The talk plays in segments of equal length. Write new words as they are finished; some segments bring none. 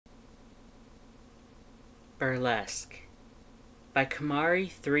Burlesque by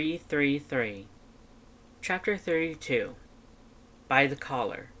Kamari333. Chapter 32. By the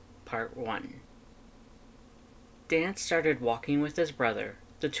Collar, Part 1. Dance started walking with his brother.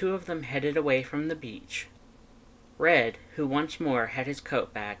 The two of them headed away from the beach. Red, who once more had his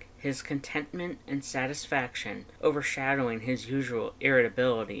coat back, his contentment and satisfaction overshadowing his usual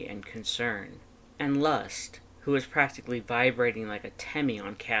irritability and concern, and Lust, who was practically vibrating like a Temmie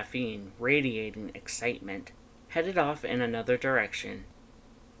on caffeine, radiating excitement, headed off in another direction.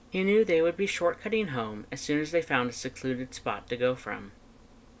 He knew they would be shortcutting home as soon as they found a secluded spot to go from.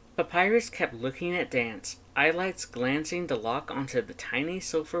 Papyrus kept looking at Dance, eyelights glancing to lock onto the tiny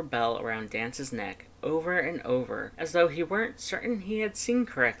silver bell around Dance's neck over and over, as though he weren't certain he had seen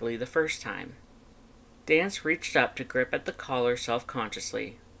correctly the first time. Dance reached up to grip at the collar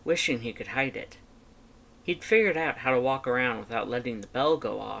self-consciously, wishing he could hide it. He'd figured out how to walk around without letting the bell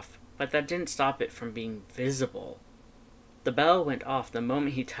go off, but that didn't stop it from being visible. The bell went off the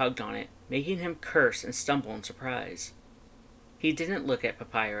moment he tugged on it, making him curse and stumble in surprise. He didn't look at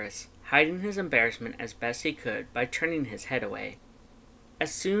Papyrus, hiding his embarrassment as best he could by turning his head away.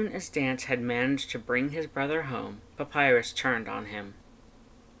 As soon as Dance had managed to bring his brother home, Papyrus turned on him.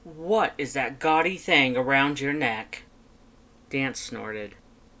 "What is that gaudy thing around your neck?" Dance snorted.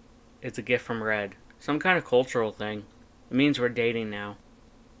 "It's a gift from Red. Some kind of cultural thing. It means we're dating now."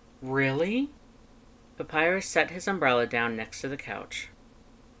 "Really?" Papyrus set his umbrella down next to the couch.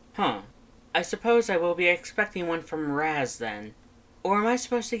 "Huh. I suppose I will be expecting one from Raz then. Or am I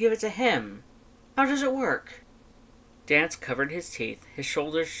supposed to give it to him? How does it work?" Dance covered his teeth, his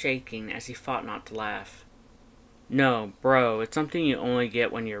shoulders shaking as he fought not to laugh. "No, bro, it's something you only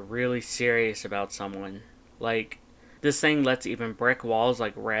get when you're really serious about someone. Like, this thing lets even brick walls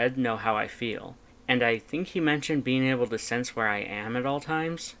like Red know how I feel. And I think he mentioned being able to sense where I am at all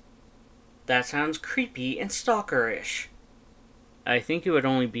times." "That sounds creepy and stalkerish." "I think it would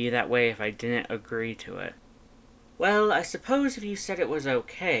only be that way if I didn't agree to it." "Well, I suppose if you said it was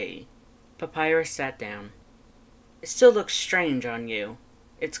okay." Papyrus sat down. "It still looks strange on you.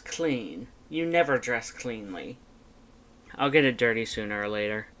 It's clean. You never dress cleanly." "I'll get it dirty sooner or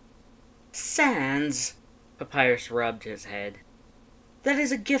later." "Sans!" Papyrus rubbed his head. "That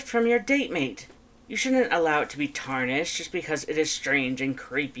is a gift from your date mate. You shouldn't allow it to be tarnished just because it is strange and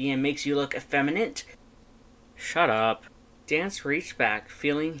creepy and makes you look effeminate." "Shut up." Dance reached back,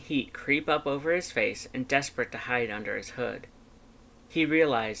 feeling heat creep up over his face and desperate to hide under his hood. He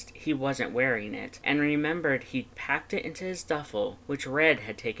realized he wasn't wearing it, and remembered he'd packed it into his duffel, which Red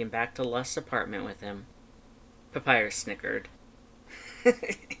had taken back to Lust's apartment with him. Papyrus snickered.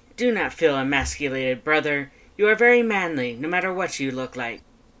 "Do not feel emasculated, brother. You are very manly, no matter what you look like."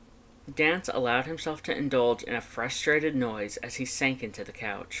 Dance allowed himself to indulge in a frustrated noise as he sank into the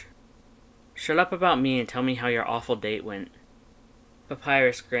couch. "Shut up about me and tell me how your awful date went."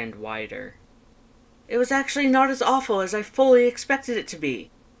 Papyrus grinned wider. "It was actually not as awful as I fully expected it to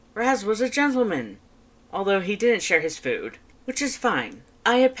be. Raz was a gentleman, although he didn't share his food, which is fine.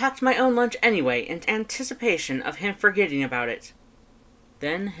 I had packed my own lunch anyway in anticipation of him forgetting about it."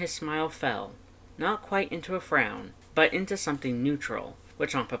 Then his smile fell, not quite into a frown, but into something neutral,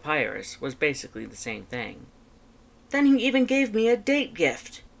 which on Papyrus was basically the same thing. "Then he even gave me a date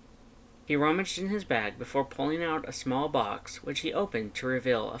gift." He rummaged in his bag before pulling out a small box, which he opened to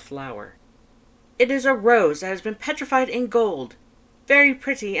reveal a flower. "It is a rose that has been petrified in gold. Very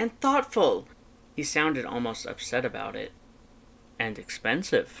pretty and thoughtful." He sounded almost upset about it. "And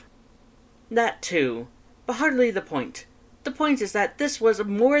expensive." "That too, but hardly the point. The point is that this was a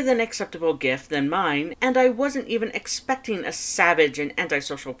more than acceptable gift than mine, and I wasn't even expecting a savage and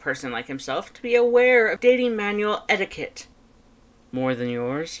antisocial person like himself to be aware of dating manual etiquette." "More than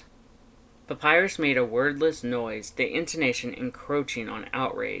yours?" Papyrus made a wordless noise, the intonation encroaching on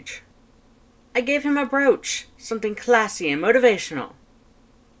outrage. "I gave him a brooch, something classy and motivational."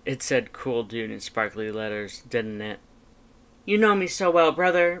 It said "cool dude" in sparkly letters, didn't it? "You know me so well,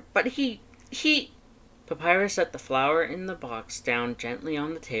 brother, but he... Papyrus set the flower in the box down gently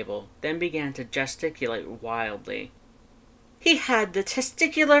on the table, then began to gesticulate wildly. "He had the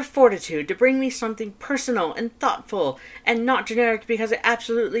testicular fortitude to bring me something personal and thoughtful, and not generic because it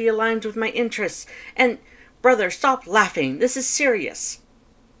absolutely aligns with my interests, and... Brother, stop laughing, this is serious."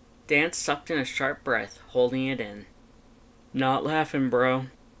 Dance sucked in a sharp breath, holding it in. "Not laughing, bro."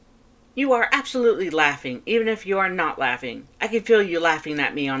 "You are absolutely laughing, even if you are not laughing. I can feel you laughing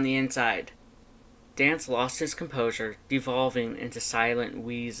at me on the inside." Dance lost his composure, devolving into silent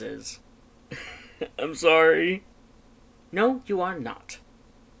wheezes. "I'm sorry." "No, you are not."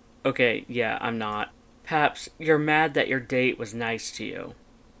 "Okay, yeah, I'm not. Perhaps you're mad that your date was nice to you."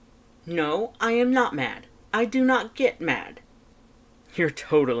 "No, I am not mad. I do not get mad. You're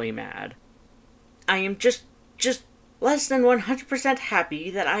totally mad. I am just less than 100% happy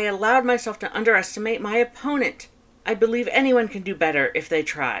that I allowed myself to underestimate my opponent. I believe anyone can do better if they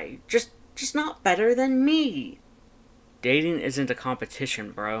try. Just not better than me. Dating isn't a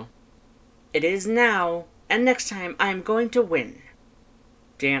competition, bro. It is now, and next time I am going to win.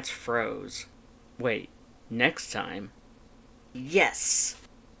 Dance froze. Wait, next time? Yes.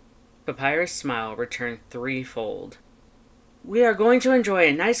 Papyrus' smile returned threefold. We are going to enjoy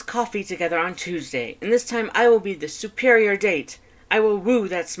a nice coffee together on Tuesday, and this time I will be the superior date. I will woo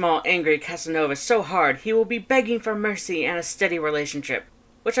that small, angry Casanova so hard he will be begging for mercy and a steady relationship,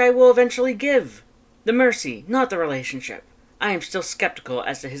 which I will eventually give. The mercy, not the relationship. I am still skeptical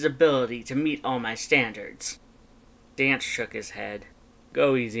as to his ability to meet all my standards. Dance shook his head.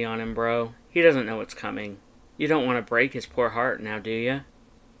 Go easy on him, bro. He doesn't know what's coming. You don't want to break his poor heart now, do you?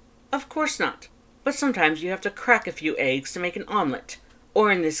 Of course not. But sometimes you have to crack a few eggs to make an omelet,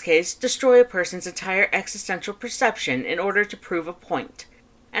 or in this case, destroy a person's entire existential perception in order to prove a point.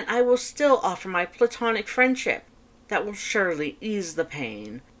 And I will still offer my platonic friendship. That will surely ease the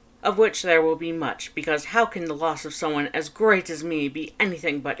pain, of which there will be much, because how can the loss of someone as great as me be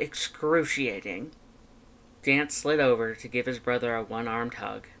anything but excruciating? Dance slid over to give his brother a one-armed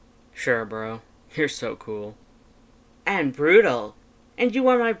hug. Sure, bro. You're so cool. And brutal. And you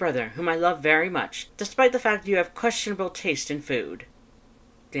are my brother, whom I love very much, despite the fact you have questionable taste in food.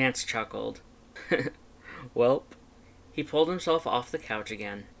 Dance chuckled. Welp. He pulled himself off the couch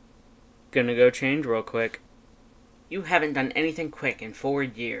again. Gonna go change real quick. You haven't done anything quick in 4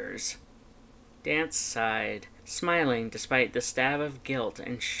 years. Dance sighed, smiling despite the stab of guilt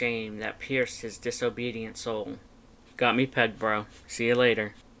and shame that pierced his disobedient soul. Got me pegged, bro. See you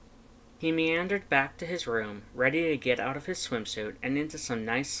later. He meandered back to his room, ready to get out of his swimsuit and into some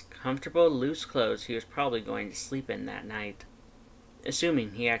nice, comfortable, loose clothes he was probably going to sleep in that night.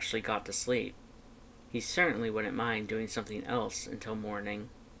 Assuming he actually got to sleep. He certainly wouldn't mind doing something else until morning.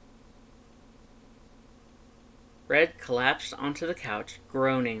 Red collapsed onto the couch,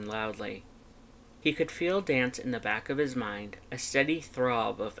 groaning loudly. He could feel Dance in the back of his mind, a steady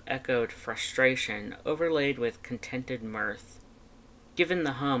throb of echoed frustration overlaid with contented mirth. Given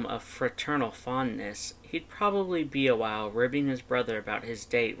the hum of fraternal fondness, he'd probably be a while ribbing his brother about his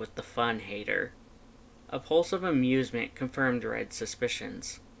date with the fun-hater. A pulse of amusement confirmed Red's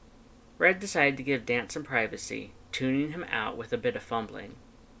suspicions. Red decided to give Dance some privacy, tuning him out with a bit of fumbling.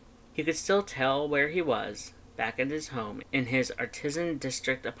 He could still tell where he was, back at his home in his artisan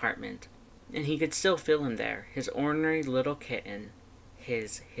district apartment, and he could still feel him there, his ornery little kitten.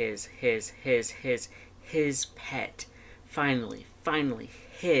 His pet. Finally,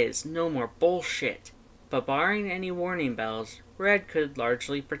 his, no more bullshit. But barring any warning bells, Red could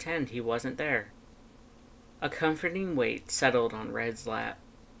largely pretend he wasn't there. A comforting weight settled on Red's lap.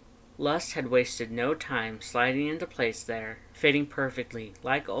 Lust had wasted no time sliding into place there, fitting perfectly,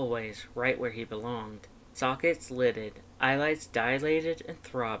 like always, right where he belonged. Sockets lidded, eyelids dilated and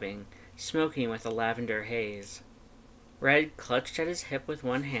throbbing, smoking with a lavender haze. Red clutched at his hip with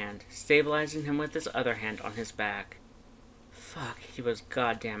one hand, stabilizing him with his other hand on his back. Fuck, he was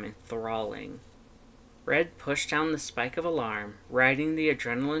goddamn enthralling. Red pushed down the spike of alarm, riding the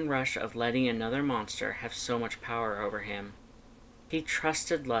adrenaline rush of letting another monster have so much power over him. He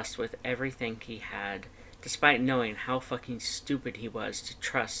trusted Lust with everything he had, despite knowing how fucking stupid he was to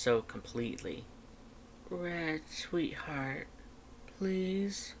trust so completely. Red, sweetheart,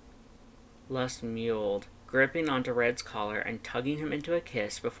 please? Lust mewled, gripping onto Red's collar and tugging him into a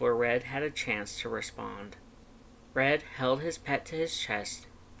kiss before Red had a chance to respond. Red held his pet to his chest,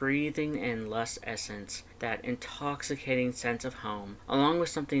 breathing in Lust's essence, that intoxicating sense of home, along with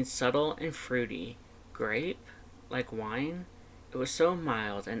something subtle and fruity. Grape? Like wine? It was so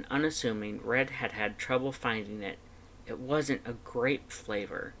mild and unassuming Red had had trouble finding it. It wasn't a grape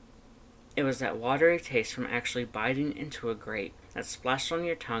flavor. It was that watery taste from actually biting into a grape that splashed on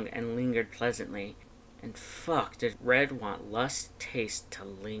your tongue and lingered pleasantly. And fuck, did Red want Lust's taste to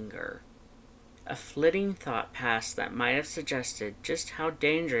linger. A flitting thought passed that might have suggested just how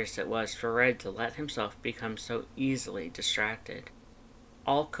dangerous it was for Red to let himself become so easily distracted.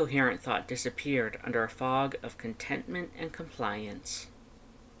 All coherent thought disappeared under a fog of contentment and compliance.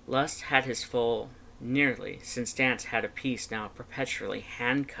 Lust had his full, nearly, since Dance had a piece now perpetually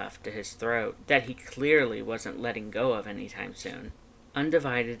handcuffed to his throat that he clearly wasn't letting go of anytime soon.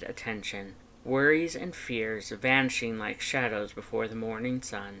 Undivided attention, worries and fears vanishing like shadows before the morning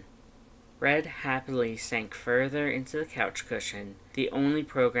sun. Red happily sank further into the couch cushion, the only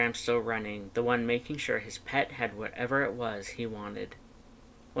program still running, the one making sure his pet had whatever it was he wanted.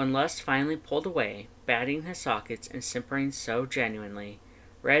 When Lust finally pulled away, batting his sockets and simpering so genuinely,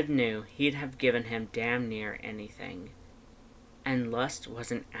 Red knew he'd have given him damn near anything. And Lust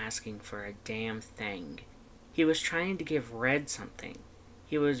wasn't asking for a damn thing. He was trying to give Red something.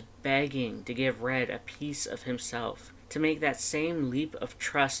 He was begging to give Red a piece of himself, to make that same leap of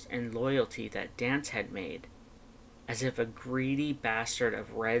trust and loyalty that Dance had made. As if a greedy bastard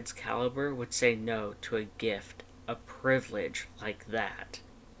of Red's caliber would say no to a gift, a privilege like that.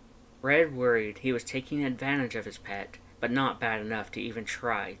 Red worried he was taking advantage of his pet, but not bad enough to even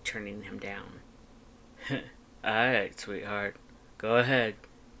try turning him down. "Alright, sweetheart. Go ahead.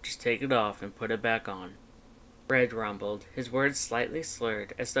 Just take it off and put it back on," Red rumbled, his words slightly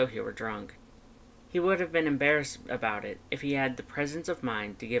slurred as though he were drunk. He would have been embarrassed about it if he had the presence of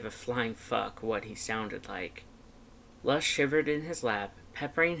mind to give a flying fuck what he sounded like. Lust shivered in his lap,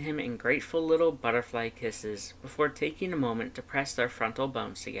 peppering him in grateful little butterfly kisses before taking a moment to press their frontal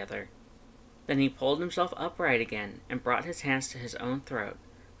bones together. Then he pulled himself upright again and brought his hands to his own throat,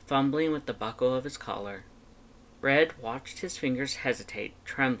 fumbling with the buckle of his collar. Red watched his fingers hesitate,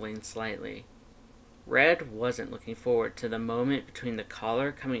 trembling slightly. Red wasn't looking forward to the moment between the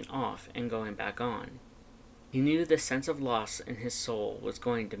collar coming off and going back on. He knew the sense of loss in his soul was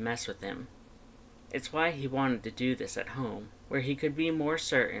going to mess with him. It's why he wanted to do this at home, where he could be more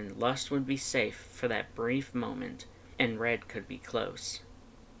certain Lust would be safe for that brief moment, and Red could be close.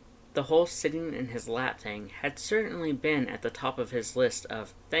 The whole sitting in his lap thing had certainly been at the top of his list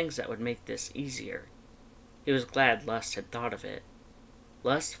of things that would make this easier. He was glad Lust had thought of it.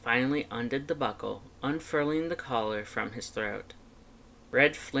 Lust finally undid the buckle, unfurling the collar from his throat.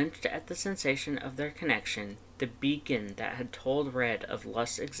 Red flinched at the sensation of their connection, the beacon that had told Red of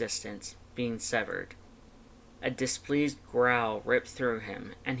Lust's existence, being severed. A displeased growl ripped through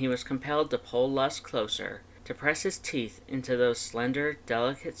him, and he was compelled to pull Lust closer, to press his teeth into those slender,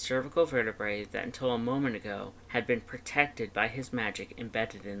 delicate cervical vertebrae that until a moment ago had been protected by his magic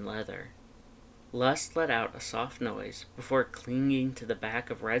embedded in leather. Lust let out a soft noise before clinging to the back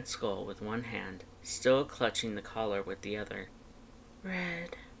of Red's skull with one hand, still clutching the collar with the other.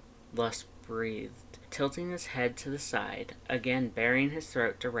 "Red," Lust breathed, tilting his head to the side, again baring his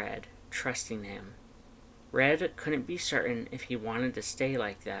throat to Red, trusting him. Red couldn't be certain if he wanted to stay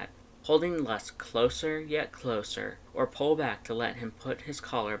like that, holding Lust closer yet closer, or pull back to let him put his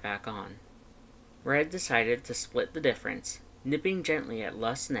collar back on. Red decided to split the difference, nipping gently at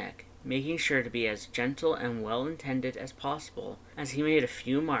Lust's neck, making sure to be as gentle and well-intended as possible, as he made a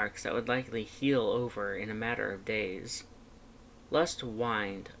few marks that would likely heal over in a matter of days. Lust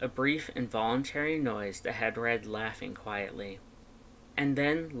whined, a brief involuntary noise that had Red laughing quietly. And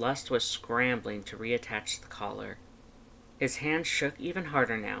then Lust was scrambling to reattach the collar. His hand shook even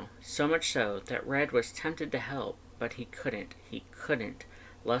harder now, so much so that Red was tempted to help, but he couldn't.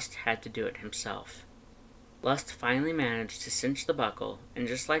 Lust had to do it himself. Lust finally managed to cinch the buckle, and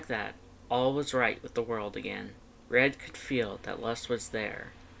just like that, all was right with the world again. Red could feel that Lust was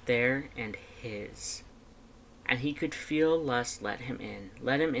there and his. And he could feel Lust let him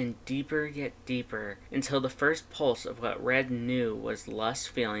in deeper yet deeper, until the first pulse of what Red knew was Lust's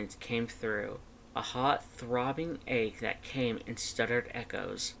feelings came through, a hot, throbbing ache that came in stuttered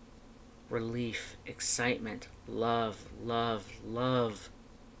echoes. Relief, excitement, love, love, love.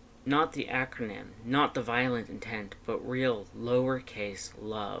 Not the acronym, not the violent intent, but real, lowercase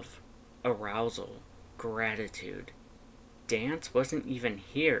love. Arousal. Gratitude. Dance wasn't even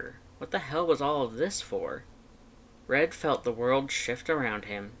here. What the hell was all of this for? Red felt the world shift around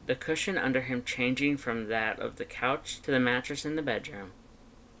him, the cushion under him changing from that of the couch to the mattress in the bedroom.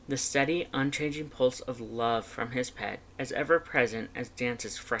 The steady, unchanging pulse of love from his pet, as ever-present as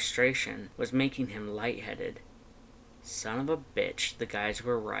Dance's frustration, was making him lightheaded. Son of a bitch, the guys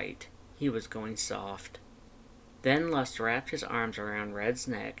were right. He was going soft. Then Lust wrapped his arms around Red's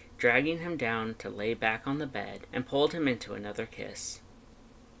neck, dragging him down to lay back on the bed, and pulled him into another kiss.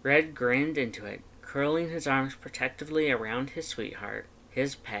 Red grinned into it, curling his arms protectively around his sweetheart,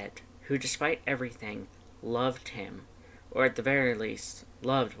 his pet, who despite everything, loved him, or at the very least,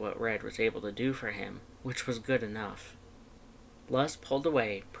 loved what Red was able to do for him, which was good enough. Lust pulled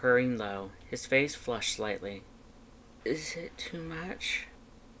away, purring low, his face flushed slightly. "Is it too much?"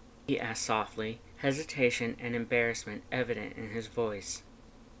 he asked softly, hesitation and embarrassment evident in his voice.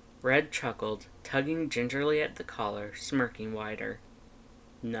 Red chuckled, tugging gingerly at the collar, smirking wider.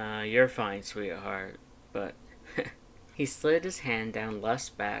 "Nah, you're fine, sweetheart, but..." He slid his hand down Lust's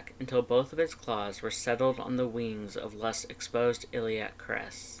back until both of his claws were settled on the wings of Lust's exposed iliac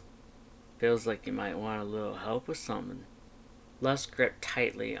crests. "Feels like you might want a little help with something." Lust gripped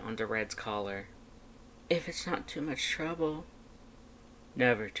tightly onto Red's collar. "If it's not too much trouble."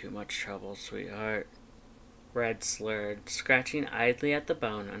 Never too much trouble, sweetheart. Red slurred, scratching idly at the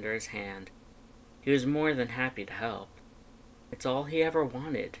bone under his hand. He was more than happy to help. It's all he ever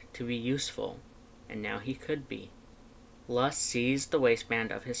wanted, to be useful, and now he could be. Lust seized the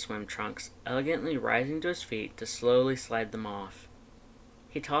waistband of his swim trunks, elegantly rising to his feet to slowly slide them off.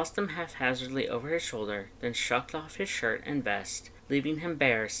 He tossed them haphazardly over his shoulder, then shucked off his shirt and vest, leaving him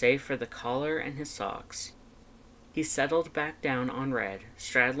bare save for the collar and his socks. He settled back down on Red,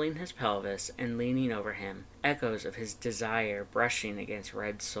 straddling his pelvis and leaning over him, echoes of his desire brushing against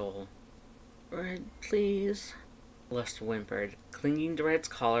Red's soul. "Red, please," Lust whimpered, clinging to Red's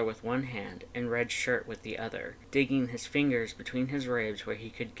collar with one hand and Red's shirt with the other, digging his fingers between his ribs where he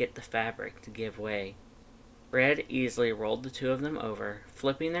could get the fabric to give way. Red easily rolled the two of them over,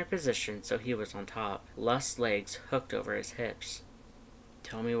 flipping their position so he was on top, Lust's legs hooked over his hips.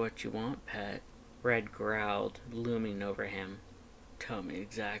 "Tell me what you want, pet," Red growled, looming over him. "Tell me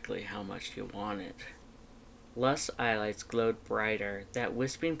exactly how much you want it." Lust's eyelids glowed brighter, that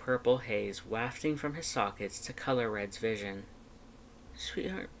wisping purple haze wafting from his sockets to color Red's vision.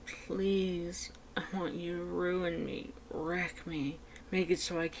 "Sweetheart, please. I want you to ruin me, wreck me, make it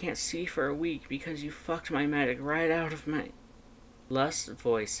so I can't see for a week because you fucked my magic right out of my..." Lust's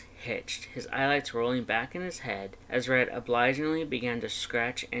voice hitched, his eyelids rolling back in his head as Red obligingly began to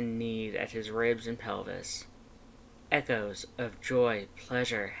scratch and knead at his ribs and pelvis. Echoes of joy,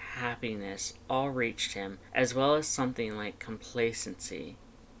 pleasure, happiness all reached him, as well as something like complacency.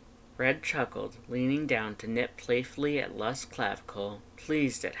 Red chuckled, leaning down to nip playfully at Lust's clavicle,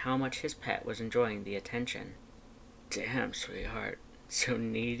 pleased at how much his pet was enjoying the attention. "Damn, sweetheart, so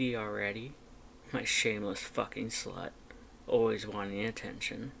needy already? My shameless fucking slut, always wanting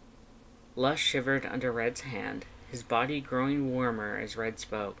attention." Lust shivered under Red's hand, his body growing warmer as Red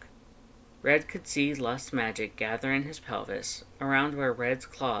spoke. Red could see Lust's magic gather in his pelvis, around where Red's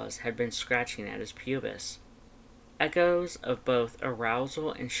claws had been scratching at his pubis. Echoes of both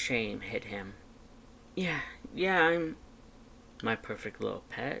arousal and shame hit him. Yeah, I'm... "My perfect little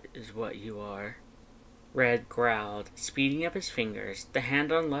pet is what you are," Red growled, speeding up his fingers, the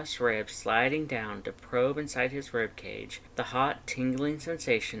hand on Lust's rib sliding down to probe inside his rib cage, the hot, tingling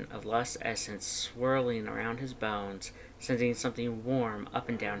sensation of Lust's essence swirling around his bones, sending something warm up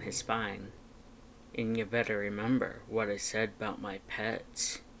and down his spine. "And you better remember what I said about my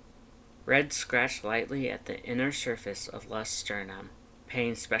pets." Red scratched lightly at the inner surface of Lust's sternum,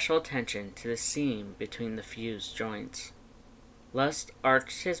 paying special attention to the seam between the fused joints. Lust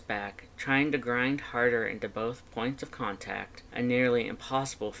arched his back, trying to grind harder into both points of contact, a nearly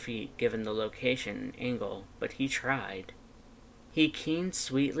impossible feat given the location and angle, but he tried. He keened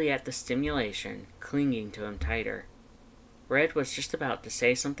sweetly at the stimulation, clinging to him tighter. Red was just about to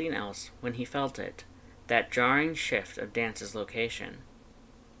say something else when he felt it, that jarring shift of Dance's location.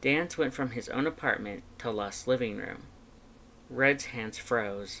 Dance went from his own apartment to Lust's living room. Red's hands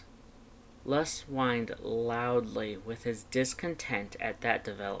froze. Lust whined loudly with his discontent at that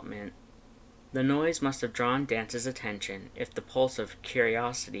development. The noise must have drawn Dance's attention, if the pulse of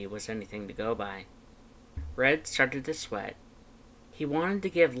curiosity was anything to go by. Red started to sweat. He wanted to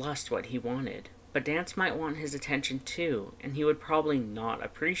give Lust what he wanted, but Dance might want his attention too, and he would probably not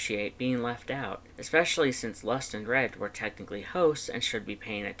appreciate being left out, especially since Lust and Red were technically hosts and should be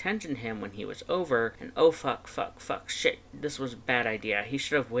paying attention to him when he was over, and oh fuck, shit, this was a bad idea. He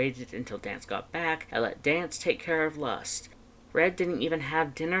should have waited until Dance got back and let Dance take care of Lust. Red didn't even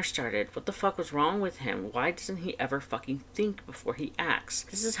have dinner started. What the fuck was wrong with him? Why doesn't he ever fucking think before he acts?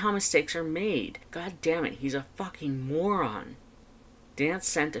 This is how mistakes are made. God damn it, he's a fucking moron. Dance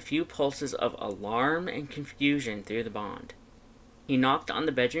sent a few pulses of alarm and confusion through the bond. He knocked on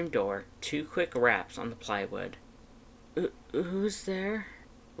the bedroom door, 2 quick raps on the plywood. Who's there?"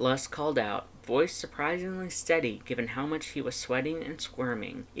 Lust called out, voice surprisingly steady given how much he was sweating and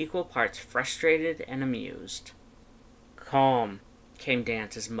squirming, equal parts frustrated and amused. "Calm," came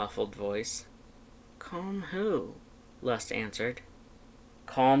Dance's muffled voice. "Calm who?" Lust answered.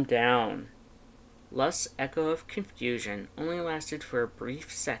 "Calm down." Lust's echo of confusion only lasted for a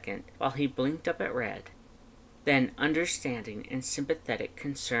brief second while he blinked up at Red. Then understanding and sympathetic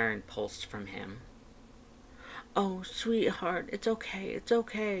concern pulsed from him. "Oh, sweetheart, it's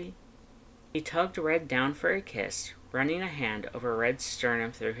okay. He tugged Red down for a kiss, running a hand over Red's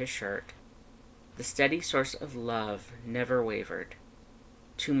sternum through his shirt. The steady source of love never wavered.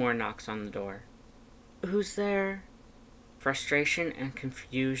 2 more knocks on the door. "Who's there?" Frustration and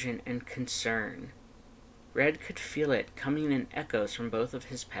confusion and concern. Red could feel it coming in echoes from both of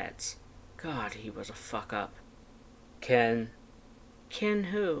his pets. God, he was a fuck-up. "Ken." "Ken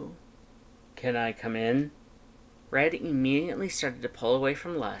who?" "Can I come in?" Red immediately started to pull away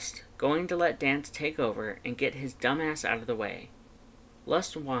from Lust, going to let Dance take over and get his dumbass out of the way.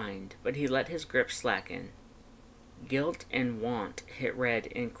 Lust whined, but he let his grip slacken. Guilt and want hit Red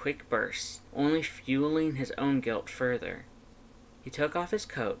in quick bursts, only fueling his own guilt further. He took off his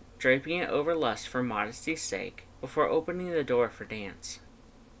coat, draping it over Lust for modesty's sake, before opening the door for Dance.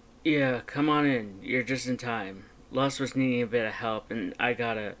 "Yeah, come on in. You're just in time. Lust was needing a bit of help, and I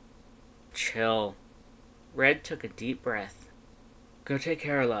gotta..." "Chill." Red took a deep breath. "Go take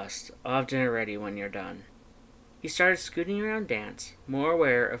care of Lust. I'll have dinner ready when you're done." He started scooting around Dance, more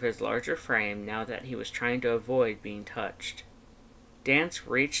aware of his larger frame now that he was trying to avoid being touched. Dance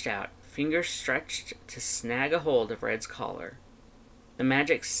reached out, fingers stretched to snag a hold of Red's collar. The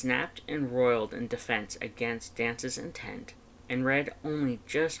magic snapped and roiled in defense against Dance's intent, and Red only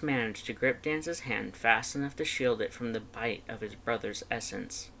just managed to grip Dance's hand fast enough to shield it from the bite of his brother's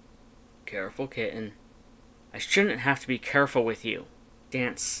essence. "Careful, kitten." "I shouldn't have to be careful with you,"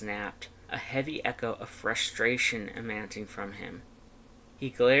 Dance snapped, a heavy echo of frustration emanating from him. He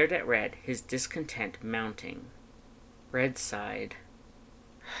glared at Red, his discontent mounting. Red sighed.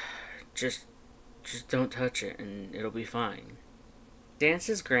 Just don't touch it, and it'll be fine."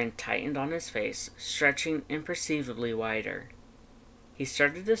 Dance's grin tightened on his face, stretching imperceivably wider. He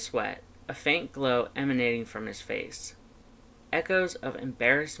started to sweat, a faint glow emanating from his face. Echoes of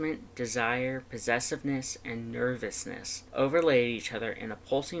embarrassment, desire, possessiveness, and nervousness overlaid each other in a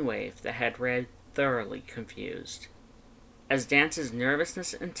pulsing wave that had Red thoroughly confused. As Dance's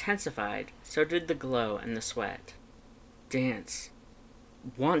nervousness intensified, so did the glow and the sweat. "Dance,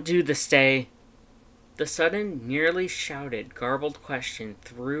 want do the stay?" The sudden, nearly shouted, garbled question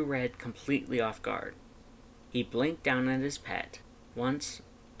threw Red completely off guard. He blinked down at his pet, once,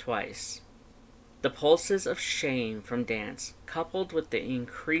 twice. The pulses of shame from Dance, coupled with the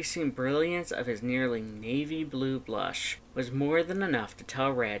increasing brilliance of his nearly navy blue blush, was more than enough to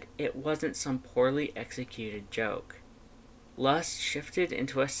tell Red it wasn't some poorly executed joke. Lust shifted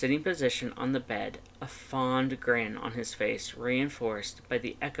into a sitting position on the bed, a fond grin on his face reinforced by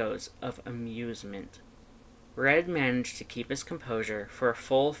the echoes of amusement. Red managed to keep his composure for a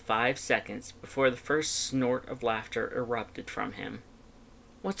full 5 seconds before the first snort of laughter erupted from him.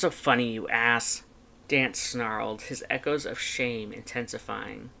 "What's so funny, you ass?" Dance snarled, his echoes of shame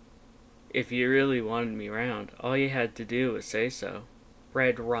intensifying. "If you really wanted me around, all you had to do was say so,"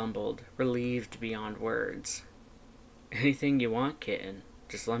 Red rumbled, relieved beyond words. "Anything you want, kitten.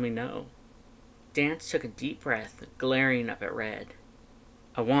 Just let me know." Dance took a deep breath, glaring up at Red.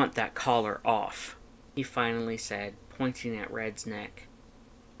 "I want that collar off," he finally said, pointing at Red's neck.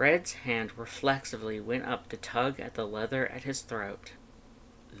 Red's hand reflexively went up to tug at the leather at his throat.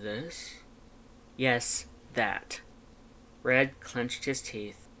 "This?" "Yes, that." Red clenched his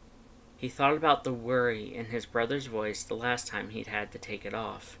teeth. He thought about the worry in his brother's voice the last time he'd had to take it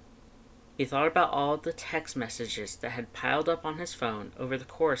off. He thought about all the text messages that had piled up on his phone over the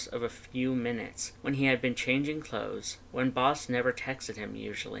course of a few minutes when he had been changing clothes, when Boss never texted him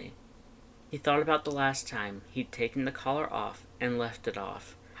usually. He thought about the last time he'd taken the collar off and left it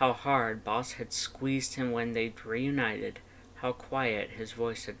off, how hard Boss had squeezed him when they'd reunited, how quiet his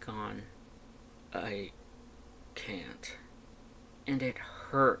voice had gone. "I can't." And it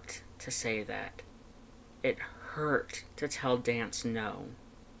hurt to say that. It hurt to tell Dance no.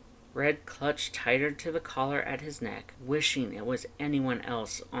 Red clutched tighter to the collar at his neck, wishing it was anyone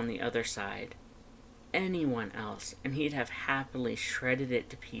else on the other side. Anyone else, and he'd have happily shredded it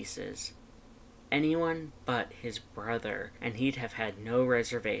to pieces. Anyone but his brother, and he'd have had no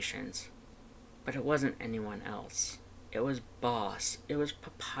reservations. But it wasn't anyone else. It was Boss. It was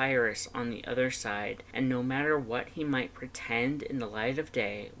Papyrus on the other side, and no matter what he might pretend in the light of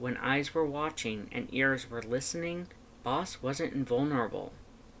day, when eyes were watching and ears were listening, Boss wasn't invulnerable.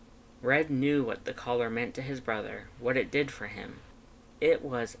 Red knew what the collar meant to his brother, what it did for him. It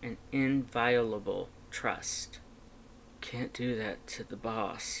was an inviolable trust. "Can't do that to the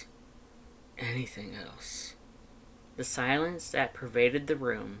boss. Anything else?" The silence that pervaded the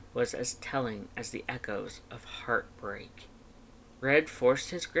room was as telling as the echoes of heartbreak. Red forced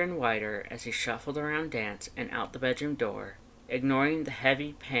his grin wider as he shuffled around Dance and out the bedroom door, ignoring the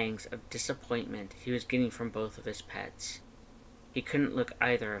heavy pangs of disappointment he was getting from both of his pets. He couldn't look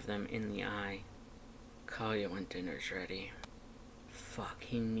either of them in the eye. "Call you when dinner's ready." Fuck,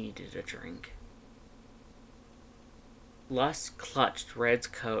 he needed a drink. Lust clutched Red's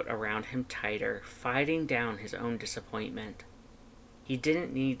coat around him tighter, fighting down his own disappointment. He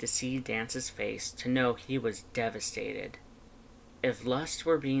didn't need to see Dance's face to know he was devastated. If Lust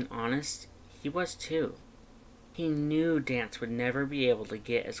were being honest, he was too. He knew Dance would never be able to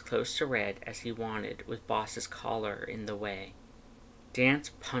get as close to Red as he wanted with Boss's collar in the way.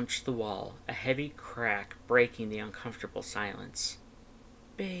 Dance punched the wall, a heavy crack breaking the uncomfortable silence.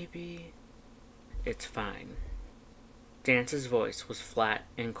 "Baby." "It's fine." Dance's voice was flat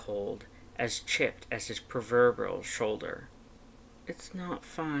and cold, as chipped as his proverbial shoulder. "It's not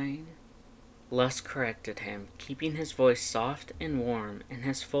fine." Lust corrected him, keeping his voice soft and warm and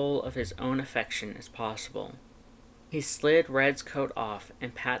as full of his own affection as possible. He slid Red's coat off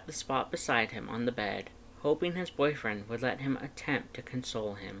and pat the spot beside him on the bed, hoping his boyfriend would let him attempt to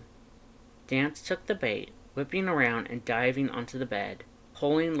console him. Dance took the bait, whipping around and diving onto the bed,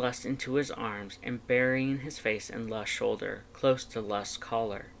 pulling Lust into his arms and burying his face in Lust's shoulder, close to Lust's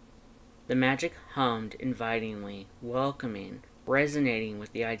collar. The magic hummed invitingly, welcoming, resonating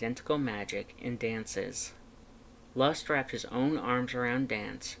with the identical magic in Dance's. Lust wrapped his own arms around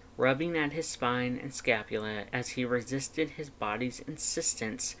Dance, rubbing at his spine and scapula as he resisted his body's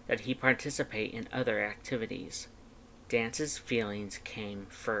insistence that he participate in other activities. Dance's feelings came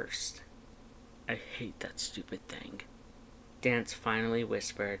first. "I hate that stupid thing," Dance finally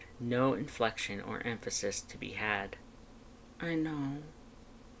whispered, no inflection or emphasis to be had. "I know."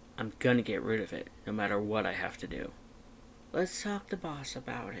 "I'm gonna get rid of it, no matter what I have to do." "Let's talk to Boss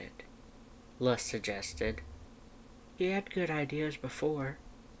about it," Lust suggested. "He had good ideas before."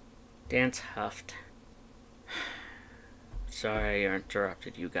 Dance huffed. "Sorry I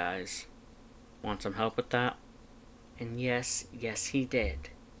interrupted you guys. Want some help with that?" And yes, he did.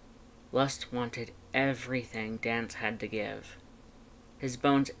 Lust wanted everything Dance had to give. His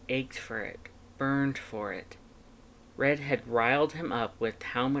bones ached for it, burned for it. Red had riled him up with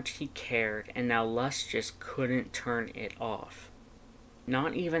how much he cared, and now Lust just couldn't turn it off.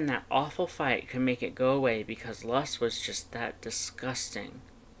 Not even that awful fight could make it go away because Lust was just that disgusting.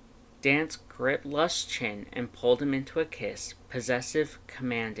 Dance gripped Lust's chin and pulled him into a kiss, possessive,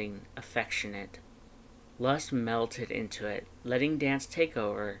 commanding, affectionate. Lust melted into it, letting Dance take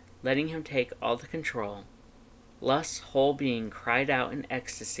over, letting him take all the control. Lust's whole being cried out in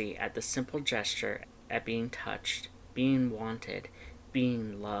ecstasy at the simple gesture, at being touched, being wanted,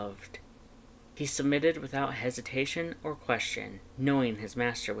 being loved. He submitted without hesitation or question, knowing his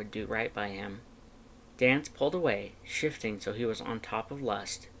master would do right by him. Dance pulled away, shifting so he was on top of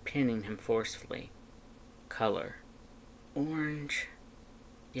Lust, pinning him forcefully. "Color." "Orange."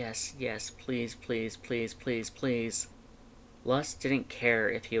 Yes, please, please, please, please, please." Lust didn't care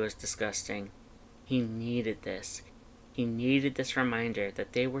if he was disgusting. He needed this. He needed this reminder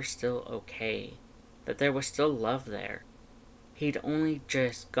that they were still okay, that there was still love there. He'd only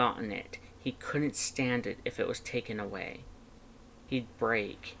just gotten it. He couldn't stand it if it was taken away. He'd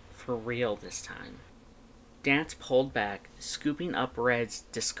break, for real this time. Dance pulled back, scooping up Red's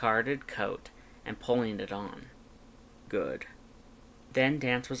discarded coat and pulling it on. Good. Then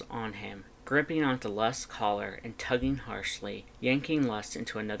Dance was on him, gripping onto Lust's collar and tugging harshly, yanking Lust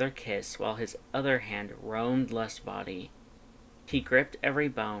into another kiss while his other hand roamed Lust's body. He gripped every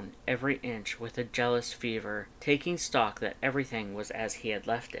bone, every inch with a jealous fever, taking stock that everything was as he had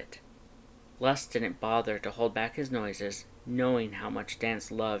left it. Lust didn't bother to hold back his noises, knowing how much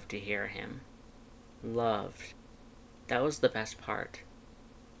Dance loved to hear him. Loved. That was the best part.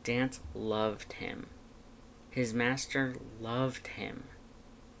 Dance loved him. His master loved him.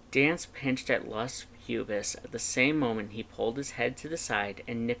 Dance pinched at Lust's pubis at the same moment he pulled his head to the side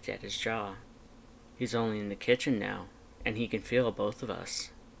and nipped at his jaw. He's only in the kitchen now, and he can feel both of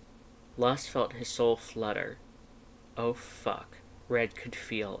us. Lust felt his soul flutter. Oh fuck, Red could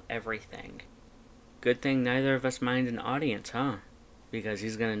feel everything. Good thing neither of us mind an audience, huh? Because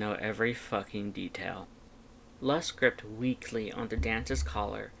he's gonna know every fucking detail. Lust gripped weakly onto Dance's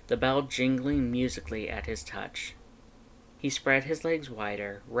collar, the bell jingling musically at his touch. He spread his legs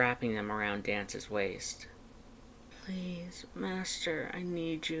wider, wrapping them around Dance's waist. "Please, Master, I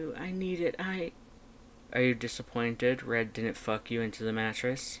need you. I need it. Are you disappointed Red didn't fuck you into the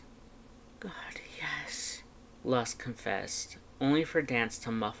mattress?" "God, yes," Lust confessed, only for Dance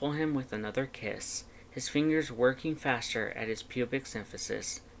to muffle him with another kiss, his fingers working faster at his pubic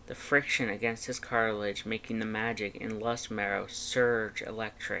symphysis, the friction against his cartilage making the magic in Lust's marrow surge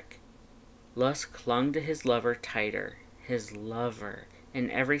electric. Lust clung to his lover tighter, his lover, in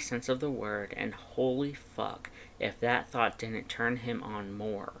every sense of the word, and holy fuck if that thought didn't turn him on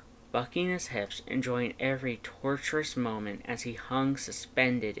more. Bucking his hips, enjoying every torturous moment as he hung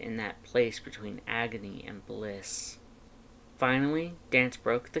suspended in that place between agony and bliss. Finally, Dance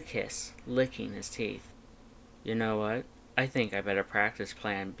broke the kiss, licking his teeth. "You know what? I think I better practice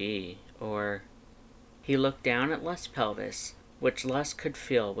plan B, or..." He looked down at Lust's pelvis, which Lust could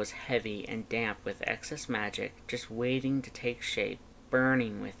feel was heavy and damp with excess magic, just waiting to take shape,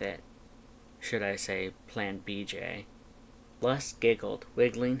 burning with it. Should I say, Plan BJ? Lust giggled,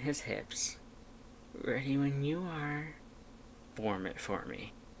 wiggling his hips. Ready when you are. Form it for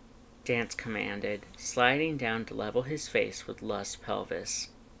me, Dance commanded, sliding down to level his face with Lust's pelvis.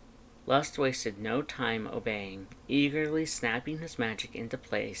 Lust wasted no time obeying, eagerly snapping his magic into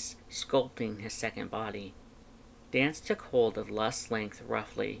place, sculpting his second body. Dance took hold of Lust's length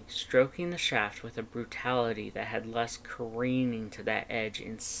roughly, stroking the shaft with a brutality that had Lust careening to that edge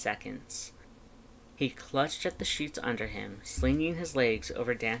in seconds. He clutched at the sheets under him, slinging his legs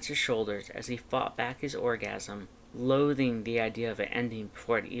over Dance's shoulders as he fought back his orgasm, loathing the idea of it ending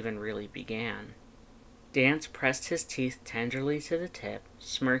before it even really began. Dance pressed his teeth tenderly to the tip,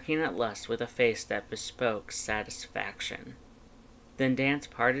 smirking at Lust with a face that bespoke satisfaction. Then Dance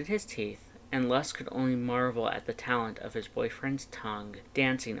parted his teeth, and Lust could only marvel at the talent of his boyfriend's tongue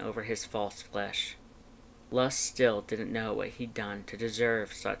dancing over his false flesh. Lust still didn't know what he'd done to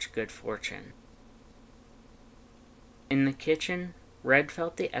deserve such good fortune. In the kitchen, Red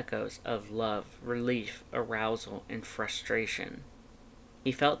felt the echoes of love, relief, arousal, and frustration.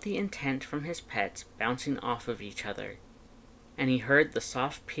 He felt the intent from his pets bouncing off of each other, and he heard the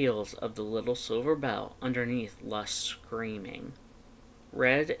soft peals of the little silver bell underneath Lust screaming.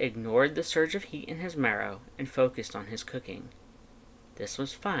 Red ignored the surge of heat in his marrow and focused on his cooking. This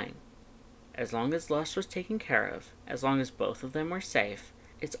was fine. As long as Lust was taken care of, as long as both of them were safe,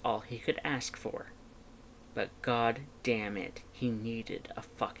 it's all he could ask for. But god damn it, he needed a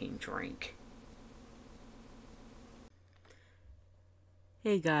fucking drink.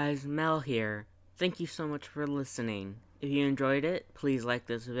 Hey guys, Mel here. Thank you so much for listening. If you enjoyed it, please like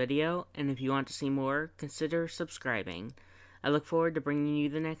this video, and if you want to see more, consider subscribing. I look forward to bringing you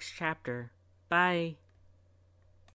the next chapter. Bye!